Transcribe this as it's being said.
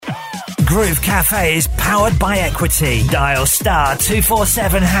Groove Cafe is powered by Equity. Dial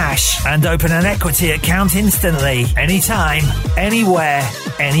 *247# and open an Equity account instantly. Anytime, anywhere,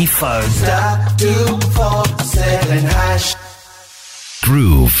 any phone. *247#.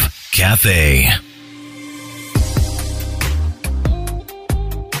 Groove Cafe.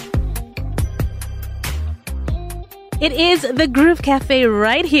 It is the Groove Cafe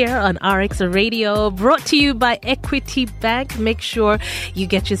right here on RX Radio, brought to you by Equity Bank. Make sure you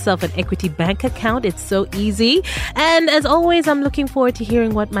get yourself an Equity Bank account. It's so easy. And as always, I'm looking forward to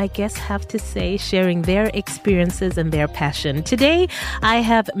hearing what my guests have to say, sharing their experiences and their passion. Today, I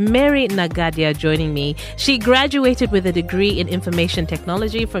have Mary Nagadia joining me. She graduated with a degree in information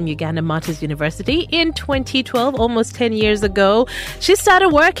technology from Uganda Martyrs University in 2012, almost 10 years ago. She started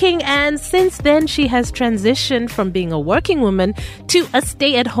working, and since then, she has transitioned from being a working woman to a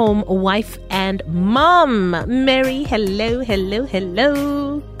stay-at-home wife and mom. Mary, hello.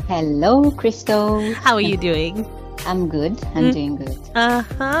 Hello, Crystal. How are you doing? I'm good. I'm doing good.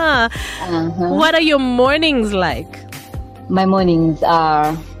 What are your mornings like? My mornings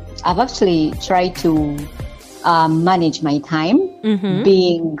are... I've actually tried to manage my time,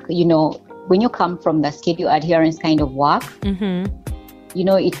 being, when you come from the schedule adherence kind of work,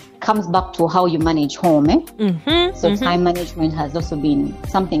 it comes back to how you manage home. So time management has also been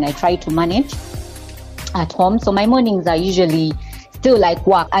something I try to manage at home. So my mornings are usually still like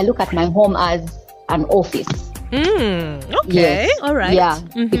work. I look at my home as an office. Okay. Yes. All right. Yeah.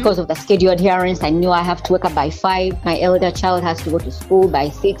 Because of the schedule adherence, I knew I have to wake up by 5. My elder child has to go to school by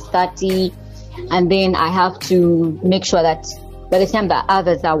 6:30. And then I have to make sure that by the time the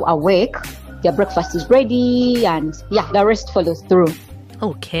others are awake, their breakfast is ready. And the rest follows through.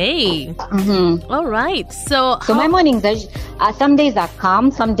 Okay. All right. So my mornings are some days are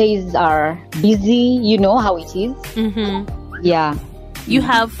calm, some days are busy. You know how it is. Yeah. You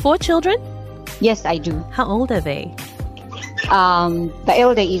have 4 children? Yes, I do. How old are they? The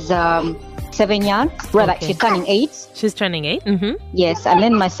elder is 7 years. Brother, she's turning 8. She's turning 8. Yes, and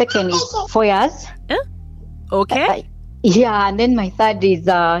then my second is 4 years. Okay. And then my third is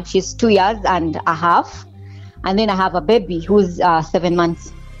she's 2 years and a half. And then I have a baby who's 7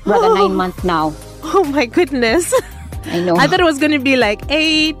 months, rather 9 months now. Oh my goodness. I know. I thought it was going to be like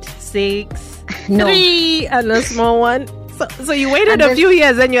 8, 6, 3, and a small one. So you waited a few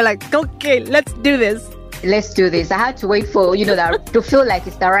years and you're like, okay, let's do this. Let's do this. I had to wait for, that to feel like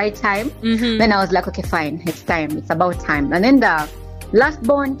it's the right time. Then I was like, okay, fine, it's time. It's about time. And then the last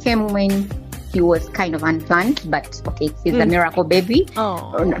born came when he was kind of unplanned, but okay, he's a miracle baby.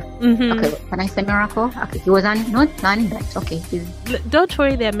 Okay, when I say miracle, okay, he was not planned, but okay. Don't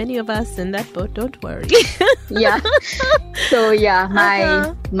worry, there are many of us in that boat. Don't worry. So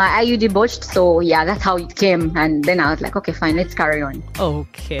my IUD botched. So that's how it came. And then I was like, okay, fine, let's carry on.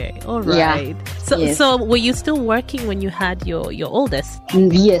 Okay, all right. So were you still working when you had your oldest?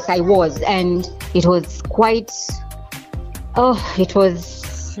 Yes, I was, and it was quite. It was.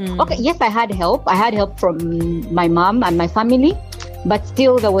 Okay, yes, I had help. I had help from my mom and my family, but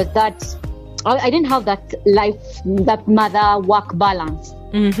still there was that. I didn't have that that mother-work balance.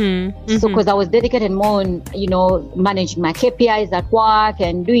 So because I was dedicated more on, managing my KPIs at work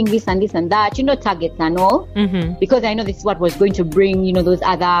and doing this and this and that, targets and all, because I know this is what was going to bring, those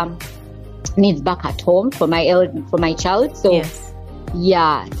other needs back at home for my child. So,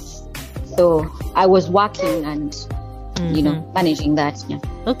 so I was working and, managing that. Yeah.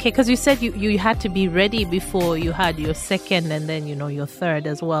 Okay, because you said you had to be ready before you had your second and then, your third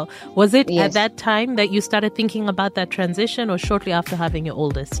as well. Was it at that time that you started thinking about that transition or shortly after having your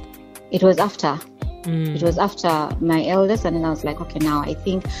oldest? It was after. It was after my eldest, and then I was like, okay, now I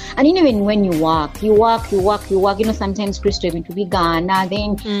think. And even when you work, sometimes Christo even to be gone, and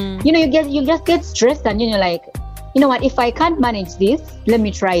then, you just get stressed and you're like, you know what, if I can't manage this, let me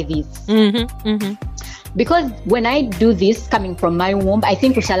try this. Because when I do this coming from my womb, I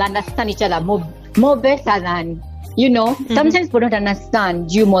think we shall understand each other more better than, sometimes people don't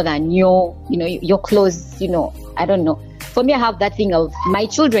understand you more than your close, I don't know. For me, I have that thing of my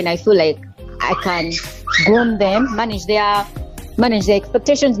children, I feel like I can groom them, manage their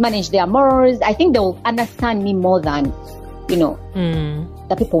expectations, manage their morals. I think they'll understand me more than,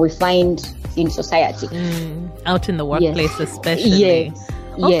 the people we find in society. Out in the workplace, especially. Yes.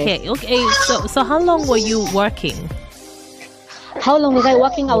 Okay. So how long were you working? How long was I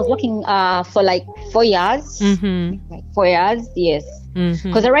working? I was working for like 4 years. Like 4 years, yes.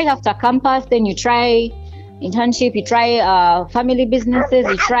 Because right after campus, then you try internship, you try family businesses,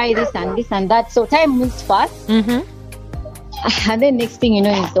 you try this and this and that. So time moves fast. And then next thing you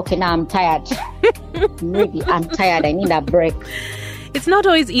know, it's okay, now I'm tired. I'm tired. I need a break. it's not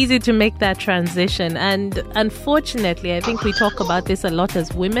always easy to make that transition. And unfortunately, I think we talk about this a lot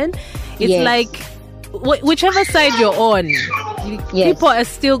as women. It's like whichever side you're on, people are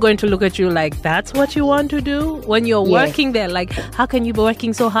still going to look at you like, that's what you want to do? When you're working there, like, how can you be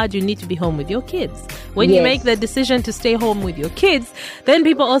working so hard? You need to be home with your kids. When you make the decision to stay home with your kids, then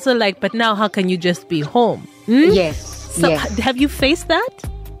people also like, but now how can you just be home? So have you faced that?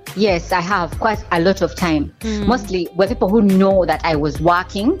 Yes, I have quite a lot of time. Mostly with people who know that I was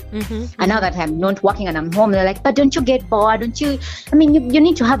working, and now that I'm not working and I'm home, they're like, but don't you get bored? Don't you? I mean, you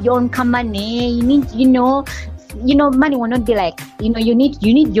need to have your own company. You need, money will not be like, you need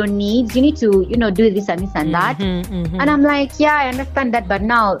your needs. You need to, do this and this and that. And I'm like, yeah, I understand that, but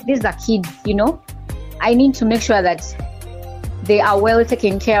now these are kids. I need to make sure that they are well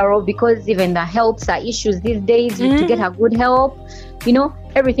taken care of, because even the helps are issues these days. To get a good help,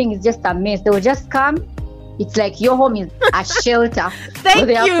 everything is just a mess. They will just come. It's like your home is a shelter for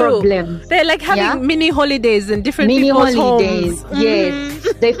their problems. They're like having mini holidays in different people's homes. Yes.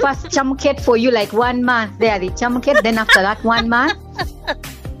 They first chamket for you like 1 month. There they chamket. Then after that 1 month,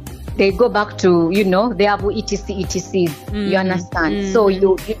 they go back to, they have etc. You understand? So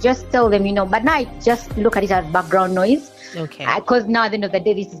you just tell them, but now I just look at it as background noise. Okay. Because now at the end of the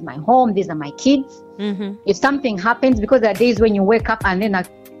day, this is my home. These are my kids. If something happens, because there are days when you wake up and then a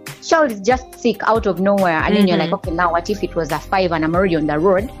child is just sick out of nowhere, and then you're like, okay, now what if it was a 5 and I'm already on the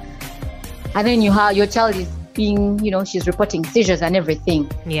road? And then your child is being, she's reporting seizures and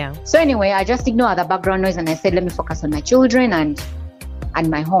everything. Yeah. So anyway, I just ignore the background noise and I said, let me focus on my children and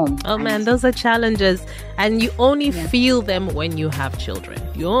my home. Oh man, those are challenges, and you only feel them when you have children.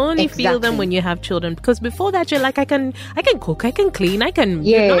 You only feel them when you have children, because before that you're like, I can cook, I can clean, I can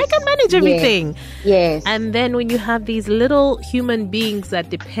I can manage everything. Yes. And then when you have these little human beings that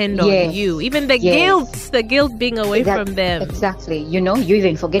depend on you, even the guilt being away from them. Exactly. You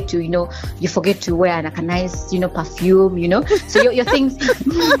even forget to you forget to wear a nice perfume. So your things,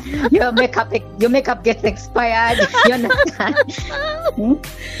 your makeup gets expired. You understand?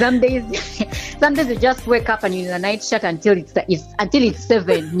 Some days you just wake up and you're in a night shirt until it's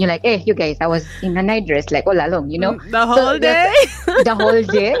 7. And you're like, hey, you guys, I was in a night dress like all along, the whole day. The whole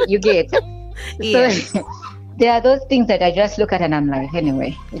day, you get. So there are those things that I just look at and I'm like,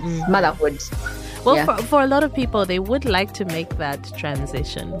 anyway, it's motherhood. Well, for a lot of people, they would like to make that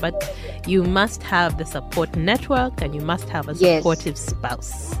transition, but you must have the support network and you must have a supportive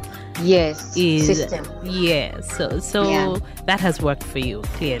spouse. System. So that has worked for you,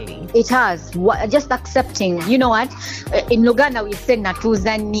 clearly. It has. Just accepting, you know what, in Luganda we say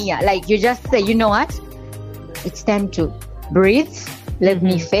natuzania, like you just say, you know what, it's time to breathe, let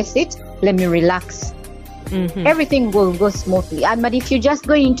me face it, let me relax. Everything will go smoothly. But if you just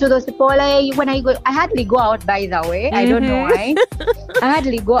go into those people, I hardly go out, by the way. I don't know why. I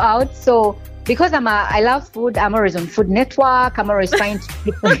hardly go out. So because I love food, I'm always on Food Network. I'm always trying to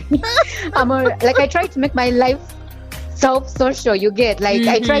I try to make my life self-social, you get. Like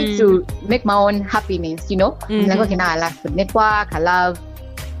I try to make my own happiness, I'm like, okay, now I love Food Network.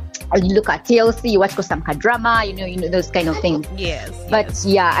 I look at TLC, watch some drama, those kind of things. But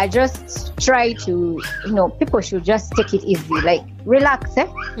I just try to, people should just take it easy, like relax,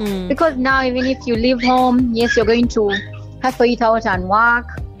 because now even if you leave home, yes, you're going to have to eat out and work.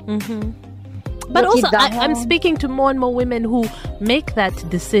 But also, I'm speaking to more and more women who make that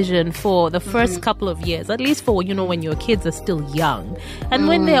decision for the first couple of years, at least for, when your kids are still young. And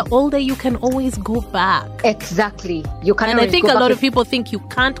when they're older, you can always go back. Exactly. You can. And I think a lot of people think you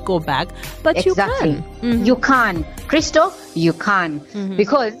can't go back, but you can. You can. Crystal, you can.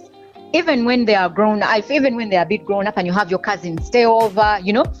 Because even when they are grown up, even when they are a bit grown up and you have your cousins stay over,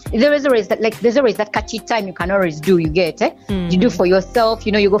 there's always that catchy time you can always do, you get, You do for yourself,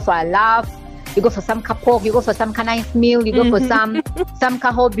 you go for a laugh. You go for some kapok, you go for some nice meal, you go for some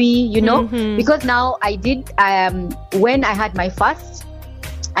hobby, because now I did, when I had my first,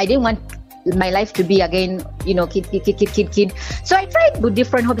 I didn't want my life to be again, kid. So I tried with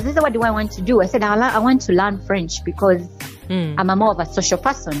different hobbies. I said, what do I want to do? I said, I want to learn French because I'm a more of a social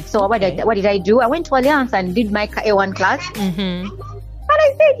person. So what did I do? I went to Alliance and did my A1 class. And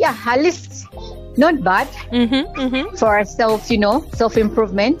I said, at least not bad for ourselves,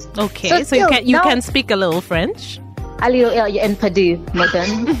 self-improvement. Okay, so you can speak a little French? A little NPD,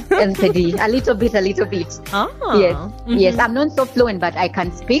 madam. NPD. A little bit. Oh. Yes. I'm not so fluent, but I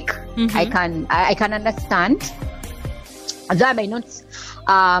can speak. I can understand. Although I may not,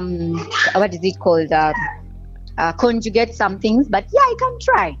 what is it called? Conjugate some things, but I can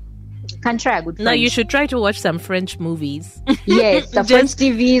try. can try a good French. No, you should try to watch some French movies. Yes, the French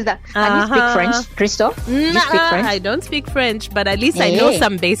TVs. And you speak French, Christo? You speak French? I don't speak French, but at least I know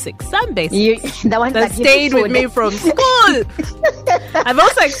some basics. Some basics. The ones that stayed with me from school. I've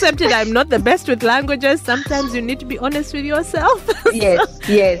also accepted I'm not the best with languages. Sometimes you need to be honest with yourself.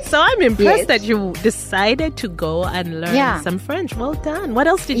 Yes. So I'm impressed that you decided to go and learn some French. Well done. What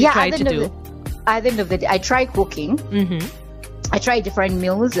else did you try to do? At the end of the day, I tried cooking. I tried different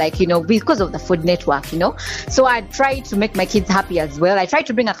meals, like, because of the food network, So I tried to make my kids happy as well. I tried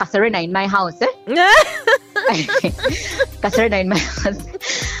to bring a caserena in my house. Caserena in my house.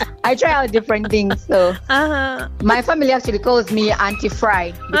 I try out different things. So my family actually calls me Auntie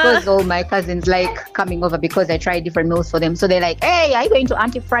Fry because all my cousins like coming over because I try different meals for them. So they're like, hey, are you going to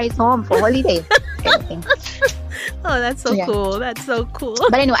Auntie Fry's home for holiday? Oh, that's so cool. That's so cool.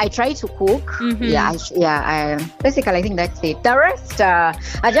 But anyway, I try to cook. Basically, I think that's it. The rest are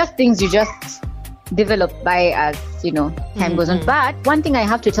just things you just develop by as, time goes on. But one thing I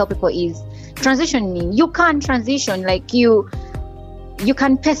have to tell people is transitioning. You can't transition like you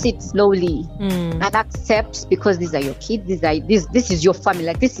can pace it slowly and accept because these are your kids. This is your family.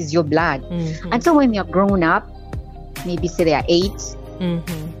 Like, this is your blood. Until when you're grown up, maybe say they are 8.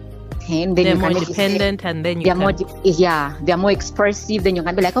 And then they're more independent, and then they're more expressive. Then you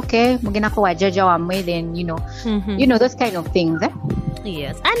can be like, okay, then those kind of things.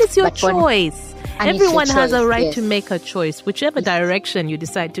 Yes, and it's your choice. Everyone has a right to make a choice, whichever direction you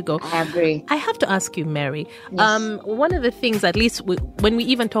decide to go. I agree. I have to ask you, Mary. One of the things, at least when we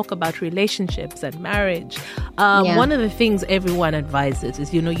even talk about relationships and marriage, one of the things everyone advises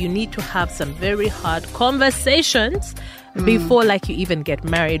is, you need to have some very hard conversations before you even get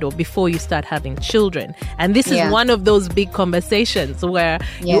married or before you start having children. And this is one of those big conversations where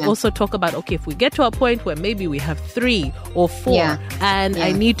you also talk about, okay, if we get to a point where maybe we have 3 or 4 and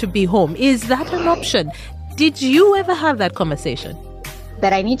I need to be home, is that an option? Did you ever have that conversation?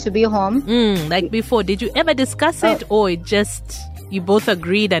 That I need to be home? Like before, did you ever discuss it, or it just, you both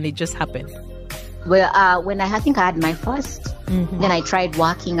agreed and it just happened? Well, when I think I had my first, then I tried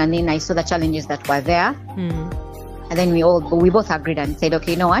working, and then I saw the challenges that were there. And then we both agreed and said,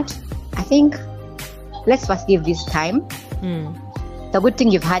 okay, you know what? I think let's first give this time. The good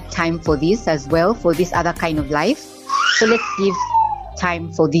thing, you've had time for this as well, for this other kind of life. So let's give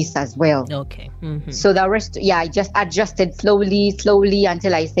time for this as well. Okay. So the rest, I just adjusted slowly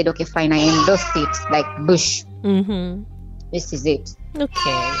until I said, okay, fine, I endorsed it. Like, bush. This is it.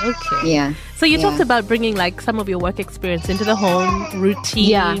 Okay. Yeah. So you talked about bringing some of your work experience into the home,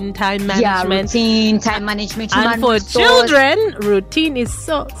 routine, time management. Yeah, routine, time management. And for children, routine is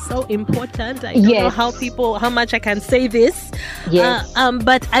so important. I don't know how much I can say this. Yes.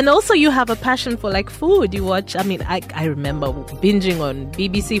 And also you have a passion for food. You watch, I remember binging on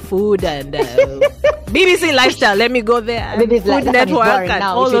BBC Food and BBC Lifestyle. Let me go there. Food Network and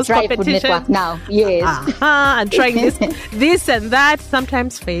all those competitions. Food Network now. Yes. And trying this and that.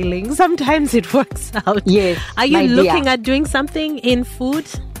 Sometimes failing, sometimes it works out. Yes. Are you looking at doing something in food?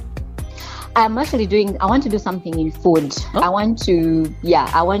 I'm actually I want to do something in food. I want to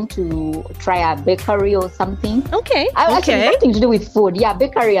try a bakery or something. Okay. Actually something to do with food. Yeah,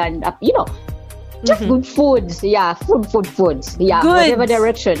 bakery and, just good food. Yeah, food. Yeah, good. Whatever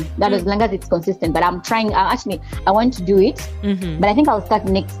direction. That as long as it's consistent. But I'm trying, I want to do it. But I think I'll start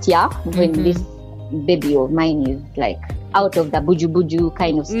next year when this baby of mine is out of the buju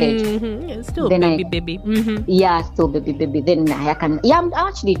kind of stage. Still then baby. Yeah, still baby. Then I can. Yeah,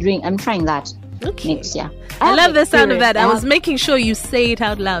 I'm trying that next year. I love the sound of that. I was making sure you say it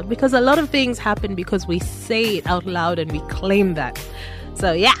out loud, because a lot of things happen because we say it out loud and we claim that.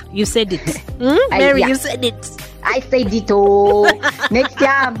 So yeah, you said it. Mary, you said it. I said it all. Next year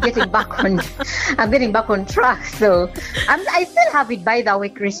I'm getting back on track. So I still have it, by the way,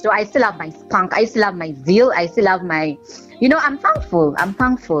 Christo. I still have my spunk. I still have my zeal. I still have my, I'm thankful.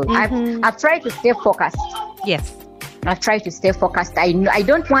 I've tried to stay focused. Yes. I try to stay focused. I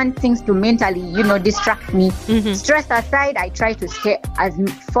don't want things to mentally, distract me. Stress aside, I try to stay as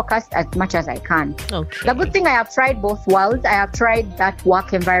focused as much as I can. Okay. The good thing, I have tried both worlds. I have tried that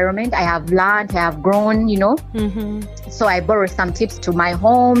work environment. I have learned, I have grown, So I borrow some tips to my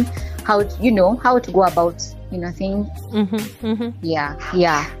home, how to go about, things. Yeah.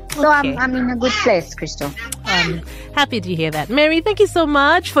 So okay. I'm in a good place, Crystal. Happy to hear that. Mary, thank you so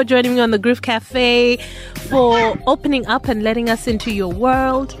much for joining me on the Groove Cafe, for opening up and letting us into your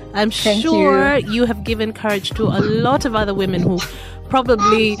world. I'm sure you have given courage to a lot of other women who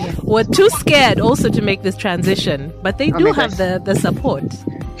probably were too scared also to make this transition, but they do have the support.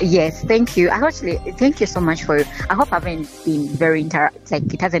 Yes, thank you. Thank you so much I hope I haven't been very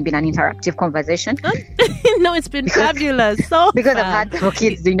it hasn't been an interactive conversation. No, it's been fabulous. So because fun. I've had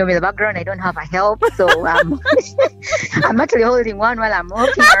kids, in the background. I don't have a help, so I'm actually holding one while I'm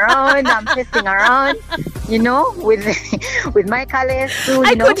walking around. I'm pacing around, with my colors too.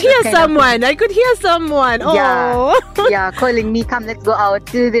 I could hear someone. Oh, yeah, calling me. Come, let's go out.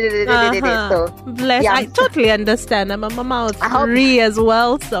 So bless. yeah, I totally understand. I'm a mama of 3 as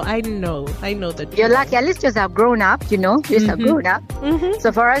well, so I know that you're lucky. At least you have grown up. You have grown up. Mm-hmm.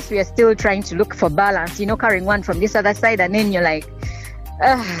 So for us, we are still trying to look for balance. Carrying one from this other side, and then you're like.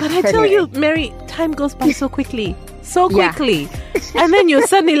 But I tell you, Mary, time goes by so quickly. So quickly. And then you're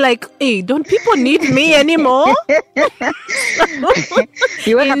suddenly like, hey, don't people need me anymore?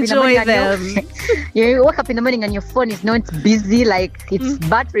 You wake Enjoy them. You wake up in the morning and your phone is not busy, like it's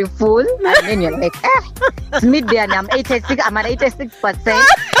battery full. And then you're like, it's midday and I'm at 86%,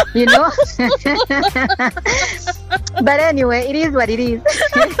 But anyway, it is what it is.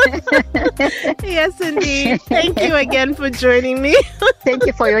 Yes, indeed. Thank you again for joining me. Thank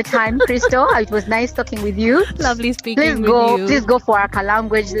you for your time, Crystal. It was nice talking with you. Lovely speaking with you. Please go for a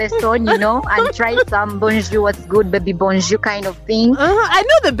language lesson, and try some bonjour, what's good, baby, bonjour kind of thing. I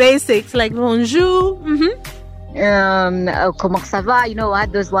know the basics, like bonjour. Comment ça va?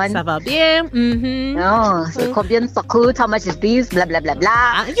 What those ones? Ça va bien. Combien ça coûte? How much is this? Blah blah blah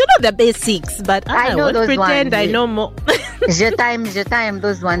blah. You know the basics, but I know those pretend ones. I know more. Je t'aime,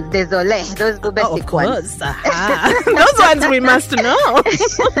 those ones. Désolé, those the basic ones. Those ones we must know.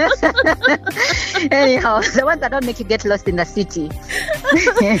 Anyhow, the ones that don't make you get lost in the city.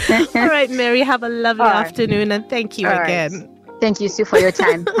 All right, Mary, have a lovely afternoon, and thank you again. Right. Thank you, Sue, for your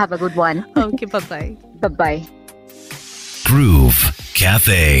time. Have a good one. Okay, bye-bye. Bye-bye. Groove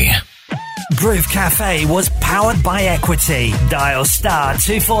Cafe. Groove Cafe was powered by Equity. Dial star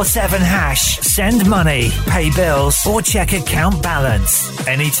 247 hash. Send money, pay bills, or check account balance.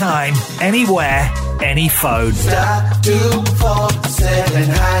 Anytime, anywhere, any phone. Star 247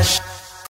 hash.